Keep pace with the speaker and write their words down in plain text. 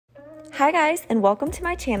Hi guys, and welcome to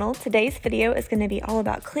my channel. Today's video is going to be all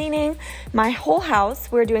about cleaning my whole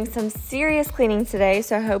house. We're doing some serious cleaning today,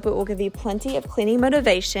 so I hope it will give you plenty of cleaning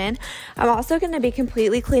motivation. I'm also going to be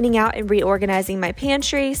completely cleaning out and reorganizing my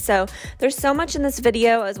pantry, so there's so much in this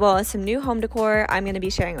video as well as some new home decor I'm going to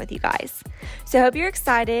be sharing with you guys. So I hope you're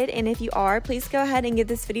excited, and if you are, please go ahead and give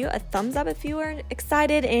this video a thumbs up if you are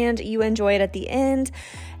excited and you enjoy it at the end.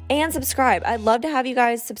 And subscribe. I'd love to have you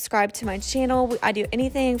guys subscribe to my channel. I do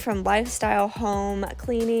anything from lifestyle, home,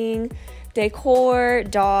 cleaning, decor,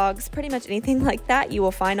 dogs, pretty much anything like that you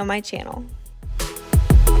will find on my channel.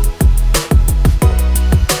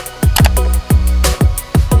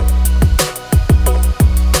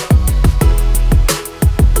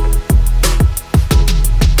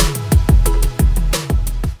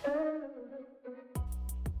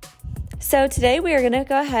 So today we are going to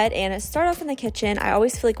go ahead and start off in the kitchen. I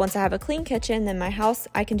always feel like once I have a clean kitchen, then my house,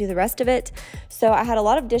 I can do the rest of it. So I had a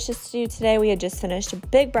lot of dishes to do today. We had just finished a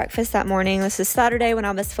big breakfast that morning. This is Saturday when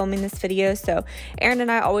I was filming this video. So Aaron and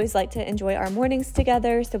I always like to enjoy our mornings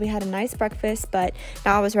together. So we had a nice breakfast, but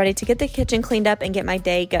now I was ready to get the kitchen cleaned up and get my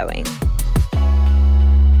day going.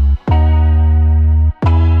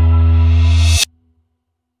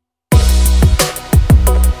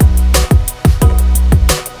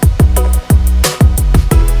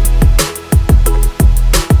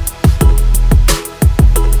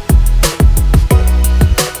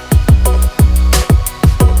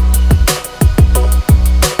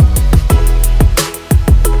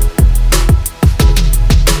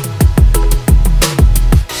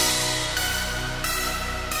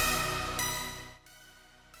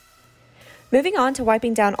 Moving on to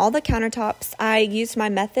wiping down all the countertops, I used my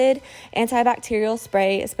Method antibacterial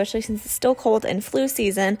spray, especially since it's still cold and flu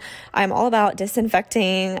season. I'm all about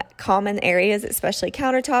disinfecting common areas, especially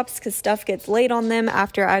countertops, because stuff gets laid on them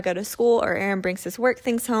after I go to school or Aaron brings his work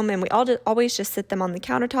things home, and we always just sit them on the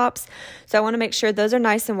countertops. So I want to make sure those are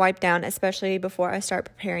nice and wiped down, especially before I start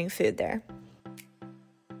preparing food there.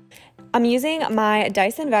 I'm using my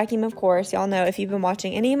Dyson vacuum, of course. Y'all know if you've been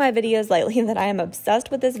watching any of my videos lately that I am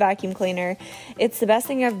obsessed with this vacuum cleaner. It's the best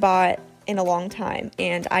thing I've bought in a long time,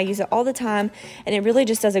 and I use it all the time, and it really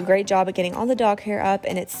just does a great job at getting all the dog hair up,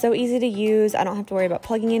 and it's so easy to use. I don't have to worry about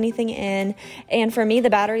plugging anything in, and for me, the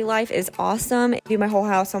battery life is awesome. I do my whole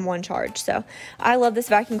house on one charge, so I love this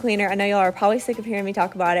vacuum cleaner. I know y'all are probably sick of hearing me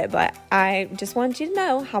talk about it, but I just want you to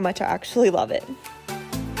know how much I actually love it.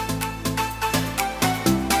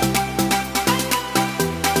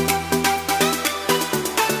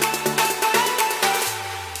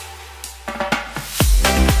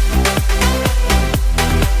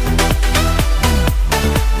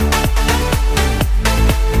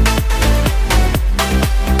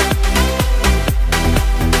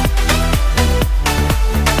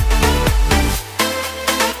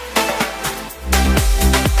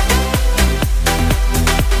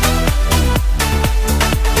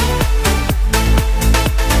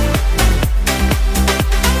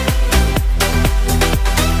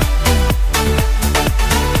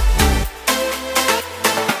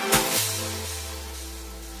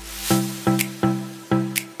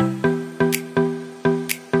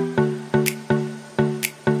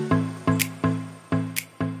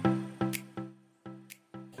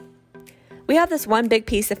 We have this one big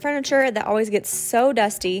piece of furniture that always gets so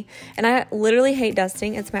dusty, and I literally hate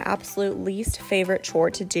dusting. It's my absolute least favorite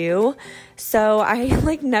chore to do. So I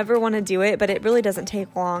never want to do it, but it really doesn't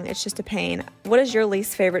take long. It's just a pain. What is your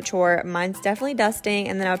least favorite chore? Mine's definitely dusting,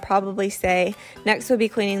 and then I would probably say next would be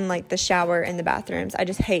cleaning the shower and the bathrooms. I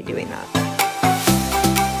just hate doing that.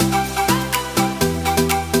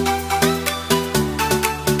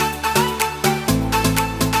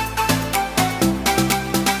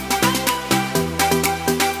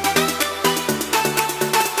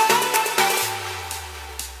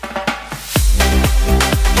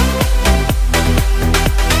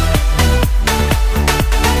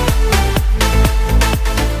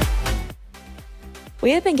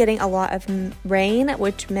 We had been getting a lot of rain,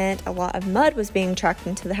 which meant a lot of mud was being tracked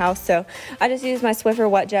into the house, so I just used my Swiffer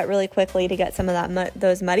wet jet really quickly to get some of that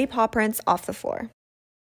those muddy paw prints off the floor.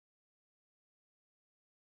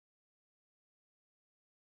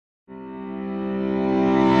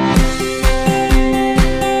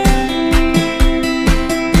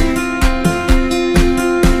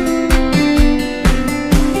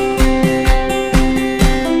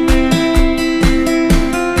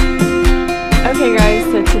 Okay guys,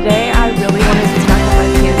 so today I really wanted to tackle my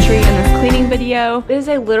pantry in this cleaning video. video. It is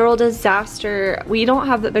a literal disaster. We don't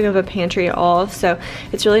have that big of a pantry at all, so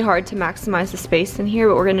it's really hard to maximize the space in here,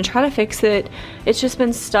 but we're gonna try to fix it. It's just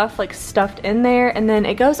been stuff like stuffed in there, and then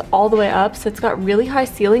it goes all the way up, so it's got really high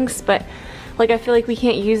ceilings, but like I feel like we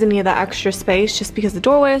can't use any of that extra space just because the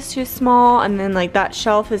doorway is too small, and then like that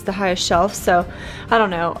shelf is the highest shelf, so I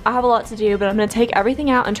don't know. I have a lot to do, but I'm gonna take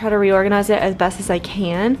everything out and try to reorganize it as best as I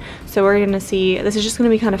can. So we're gonna see, this is just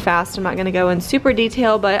gonna be kind of fast. I'm not gonna go in super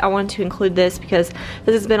detail, but I wanted to include this because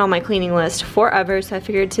this has been on my cleaning list forever, so I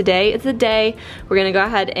figured today is the day we're gonna go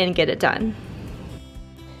ahead and get it done.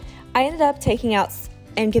 I ended up taking out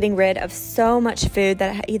and getting rid of so much food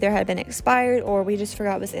that either had been expired or we just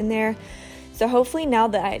forgot was in there. So hopefully now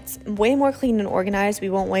that it's way more clean and organized,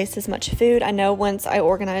 we won't waste as much food. I know once I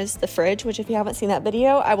organize the fridge, which if you haven't seen that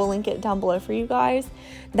video, I will link it down below for you guys,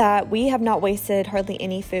 that we have not wasted hardly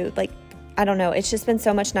any food. Like, I don't know, it's just been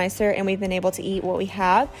so much nicer, and we've been able to eat what we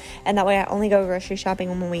have, and that way I only go grocery shopping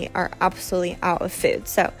when we are absolutely out of food.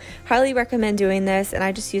 So highly recommend doing this, and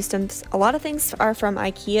I just used them. A lot of things are from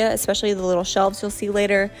IKEA, especially the little shelves you'll see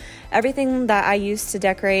later. Everything that I used to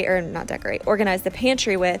decorate, or not decorate, organize the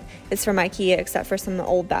pantry with is from IKEA, except for some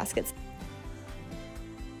old baskets.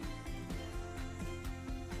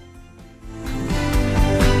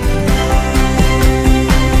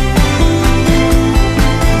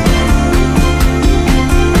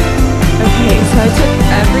 I took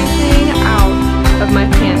everything out of my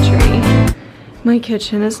pantry. My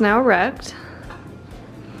kitchen is now wrecked.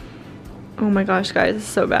 Oh my gosh, guys, this is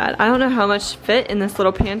so bad. I don't know how much fit in this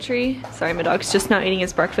little pantry. Sorry, my dog's just now eating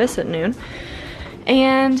his breakfast at noon.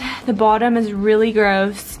 And the bottom is really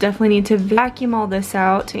gross. Definitely need to vacuum all this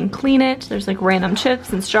out and clean it. There's like random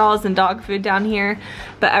chips and straws and dog food down here,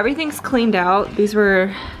 but everything's cleaned out. These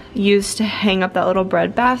were used to hang up that little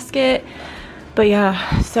bread basket. But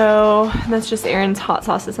yeah, so that's just Aaron's hot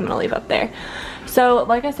sauces I'm gonna leave up there. So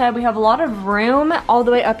like I said, we have a lot of room all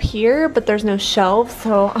the way up here, but there's no shelves.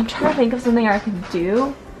 So I'm trying to think of something I can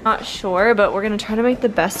do. Not sure, but we're gonna try to make the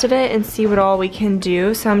best of it and see what all we can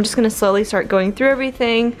do. So I'm just gonna slowly start going through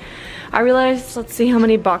everything. I realized, let's see how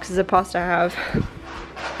many boxes of pasta I have.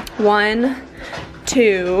 1,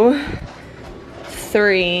 2,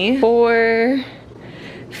 3, 4,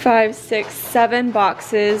 5, 6, 7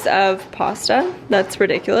 boxes of pasta. That's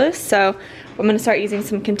ridiculous. So I'm gonna start using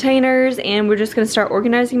some containers, and we're just gonna start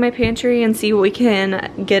organizing my pantry and see what we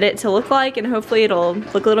can get it to look like, and hopefully it'll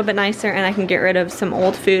look a little bit nicer and I can get rid of some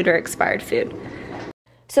old food or expired food.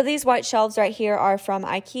 So these white shelves right here are from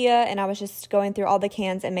IKEA, and I was just going through all the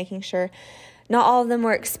cans and making sure not all of them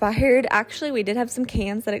were expired. Actually, we did have some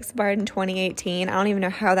cans that expired in 2018. I don't even know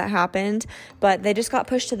how that happened, but they just got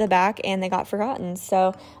pushed to the back and they got forgotten.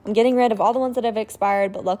 So I'm getting rid of all the ones that have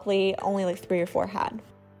expired, but luckily only like 3 or 4 had.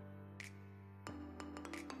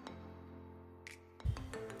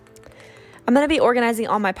 I'm going to be organizing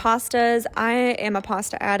all my pastas. I am a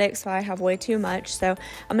pasta addict, so I have way too much. So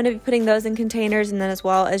I'm going to be putting those in containers, and then as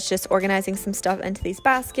well as just organizing some stuff into these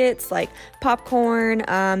baskets, like popcorn.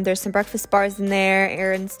 There's some breakfast bars in there.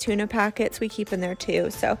 Aaron's tuna packets we keep in there too.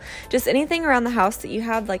 So just anything around the house that you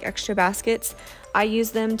have like extra baskets, I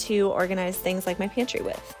use them to organize things like my pantry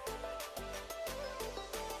with.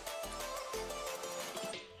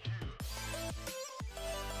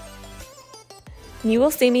 You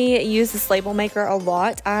will see me use this label maker a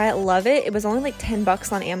lot. I love it. It was only like 10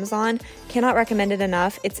 bucks on Amazon. Cannot recommend it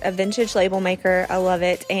enough. It's a vintage label maker. I love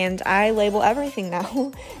it. And I label everything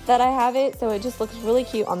now that I have it. So it just looks really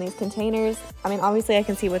cute on these containers. I mean, obviously I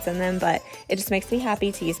can see what's in them, but it just makes me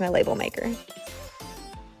happy to use my label maker.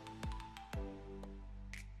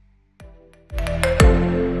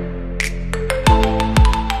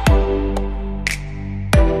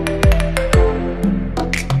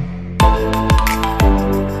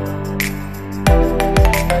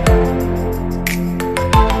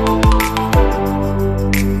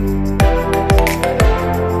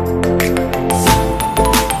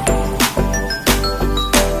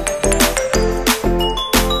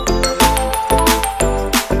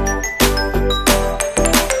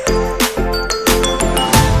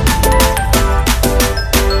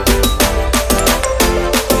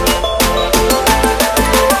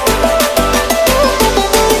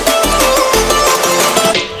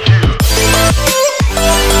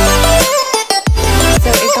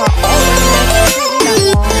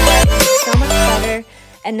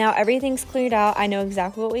 And now everything's cleared out. I know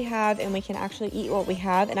exactly what we have, and we can actually eat what we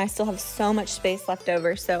have, and I still have so much space left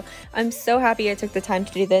over. So I'm so happy I took the time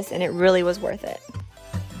to do this, and it really was worth it.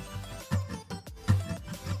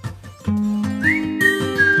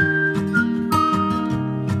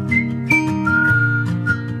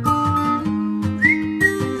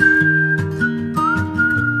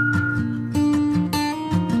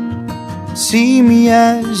 see me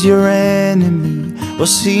as your enemy or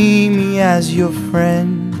see me as your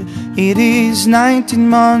friend. It is 19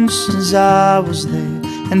 months since I was there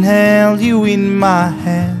and held you in my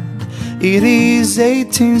hand. It is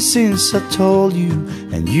 18 since I told you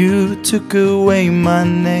and you took away my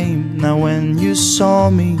name. Now when you saw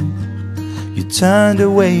me, you turned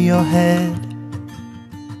away your head.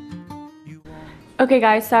 Okay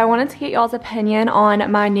guys, so I wanted to get y'all's opinion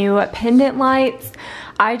on my new pendant lights.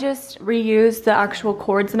 I just reused the actual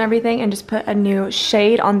cords and everything and just put a new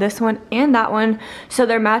shade on this one and that one. So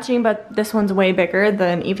they're matching, but this one's way bigger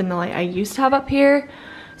than even the light I used to have up here.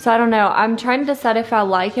 So I don't know, I'm trying to decide if I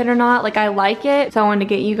like it or not. Like, I like it, so I wanted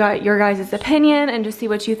to get your guys' opinion and just see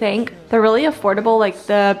what you think. They're really affordable. Like,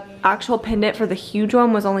 the actual pendant for the huge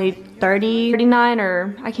one was only $39,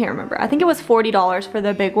 or I can't remember. I think it was $40 for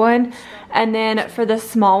the big one. And then for the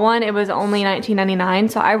small one, it was only $19.99.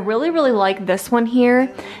 So I really like this one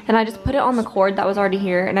here. And I just put it on the cord that was already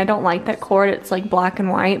here. And I don't like that cord. It's like black and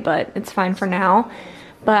white, but it's fine for now.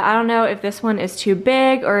 But I don't know if this one is too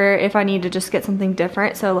big or if I need to just get something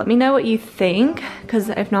different. So let me know what you think, because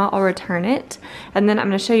if not, I'll return it. And then I'm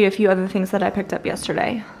going to show you a few other things that I picked up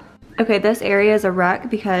yesterday. Okay, this area is a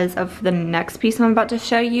wreck because of the next piece I'm about to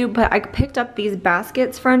show you. But I picked up these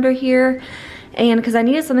baskets for under here. And because I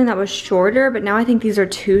needed something that was shorter, but now I think these are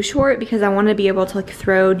too short because I want to be able to like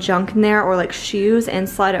throw junk in there or like shoes and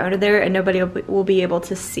slide it under there and nobody will be able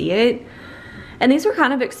to see it. And these were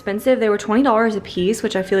kind of expensive. They were $20 a piece,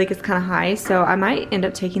 which I feel like is kind of high. So I might end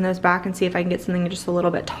up taking those back and see if I can get something just a little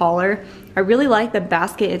bit taller. I really like the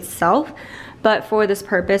basket itself, but for this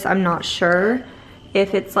purpose, I'm not sure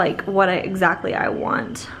if it's like what exactly I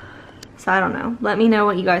want. So I don't know. Let me know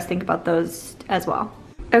what you guys think about those as well.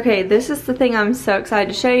 Okay, this is the thing I'm so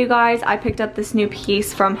excited to show you guys. I picked up this new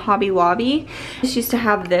piece from Hobby Lobby. I just used to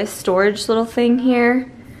have this storage little thing here.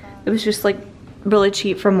 It was just like really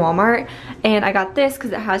cheap from Walmart, and I got this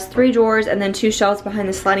because it has 3 drawers and then 2 shelves behind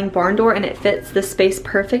the sliding barn door, and it fits the space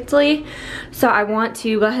perfectly. So I want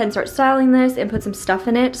to go ahead and start styling this and put some stuff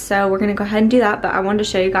in it, so we're gonna go ahead and do that. But I wanted to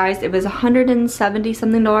show you guys, it was $170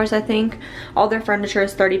 something I think. All their furniture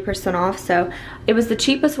is 30% off, so it was the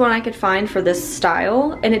cheapest one I could find for this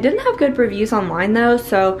style, and it didn't have good reviews online though,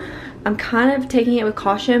 so I'm kind of taking it with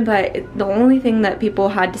caution. But the only thing that people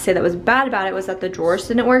had to say that was bad about it was that the drawers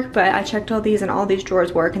didn't work, but I checked all these and all these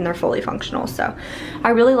drawers work and they're fully functional. So I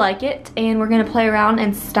really like it, and we're gonna play around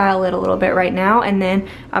and style it a little bit right now, and then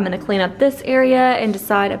I'm gonna clean up this area and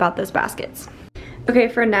decide about those baskets. Okay,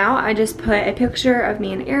 for now, I just put a picture of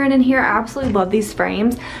me and Aaron in here. I absolutely love these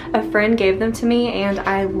frames. A friend gave them to me and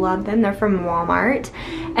I love them. They're from Walmart.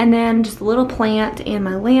 And then just a little plant and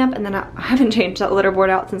my lamp. And then I haven't changed that litter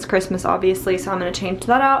board out since Christmas, obviously, so I'm gonna change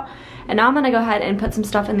that out. And now I'm gonna go ahead and put some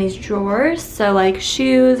stuff in these drawers. So like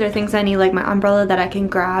shoes or things I need, like my umbrella that I can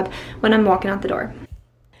grab when I'm walking out the door.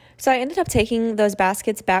 So I ended up taking those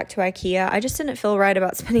baskets back to IKEA. I just didn't feel right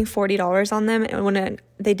about spending $40 on them when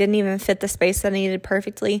they didn't even fit the space that I needed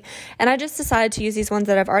perfectly. And I just decided to use these ones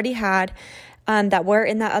that I've already had that were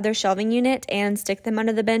in that other shelving unit and stick them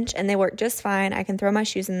under the bench, and they work just fine. I can throw my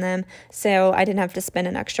shoes in them, so I didn't have to spend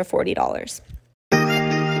an extra $40.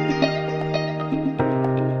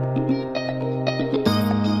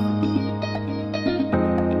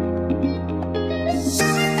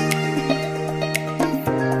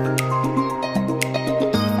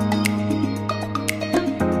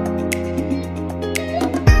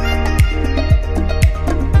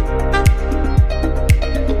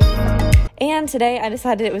 And today I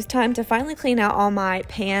decided it was time to finally clean out all my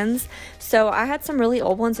pans. So I had some really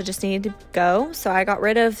old ones that just needed to go. So I got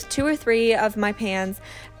rid of 2 or 3 of my pans,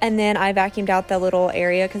 and then I vacuumed out the little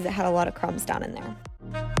area because it had a lot of crumbs down in there.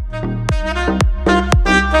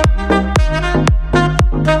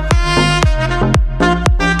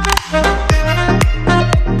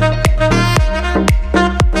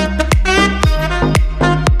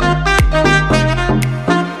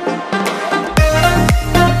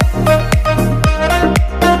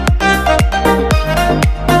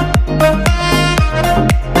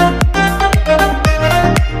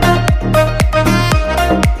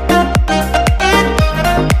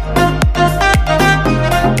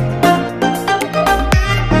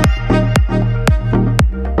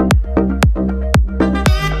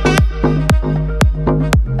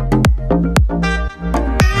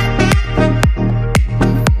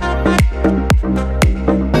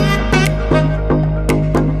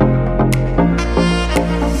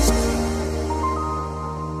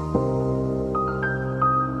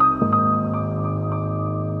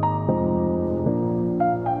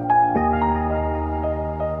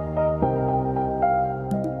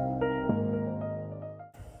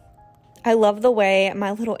 I love the way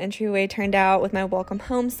my little entryway turned out with my welcome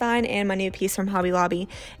home sign and my new piece from Hobby Lobby.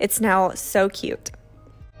 It's now so cute.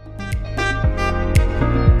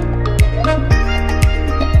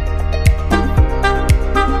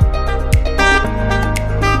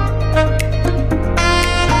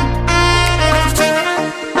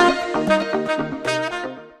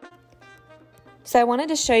 So I wanted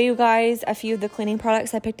to show you guys a few of the cleaning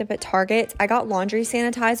products I picked up at Target. I got laundry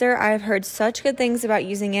sanitizer. I've heard such good things about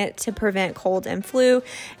using it to prevent cold and flu.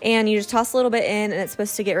 And you just toss a little bit in and it's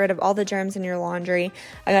supposed to get rid of all the germs in your laundry.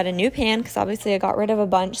 I got a new pan because obviously I got rid of a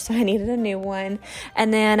bunch, so I needed a new one.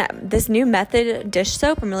 And then this new Method dish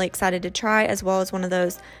soap I'm really excited to try, as well as one of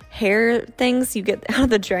those hair things you get out of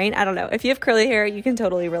the drain. I don't know. If you have curly hair, you can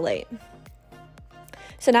totally relate.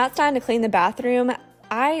 So now it's time to clean the bathroom.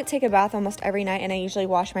 I take a bath almost every night and I usually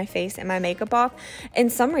wash my face and my makeup off.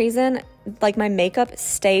 And some reason, like, my makeup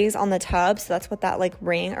stays on the tub, so that's what that like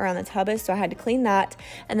ring around the tub is. So I had to clean that,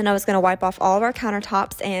 and then I was going to wipe off all of our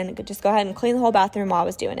countertops and just go ahead and clean the whole bathroom while I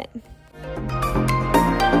was doing it.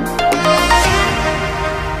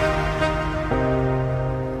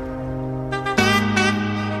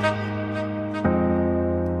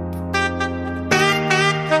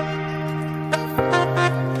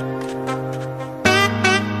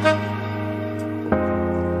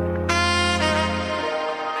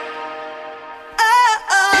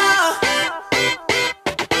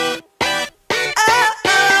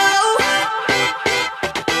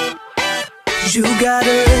 You gotta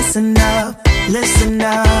listen up, listen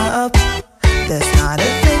up. There's not a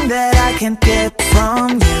thing that I can't get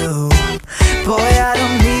from you. Boy, I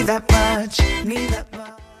don't need that much, need that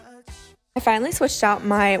much. I finally switched out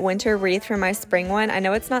my winter wreath for my spring one. I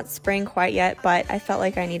know it's not spring quite yet, but I felt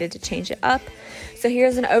like I needed to change it up. So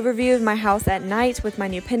here's an overview of my house at night with my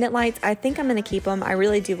new pendant lights. I think I'm going to keep them. I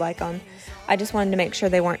really do like them. I just wanted to make sure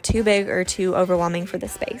they weren't too big or too overwhelming for the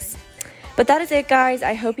space. But that is it, guys.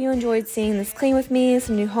 I hope you enjoyed seeing this clean with me,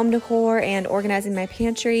 some new home decor, and organizing my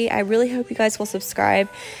pantry. I really hope you guys will subscribe,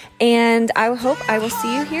 and I hope I will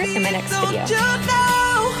see you here in my next video.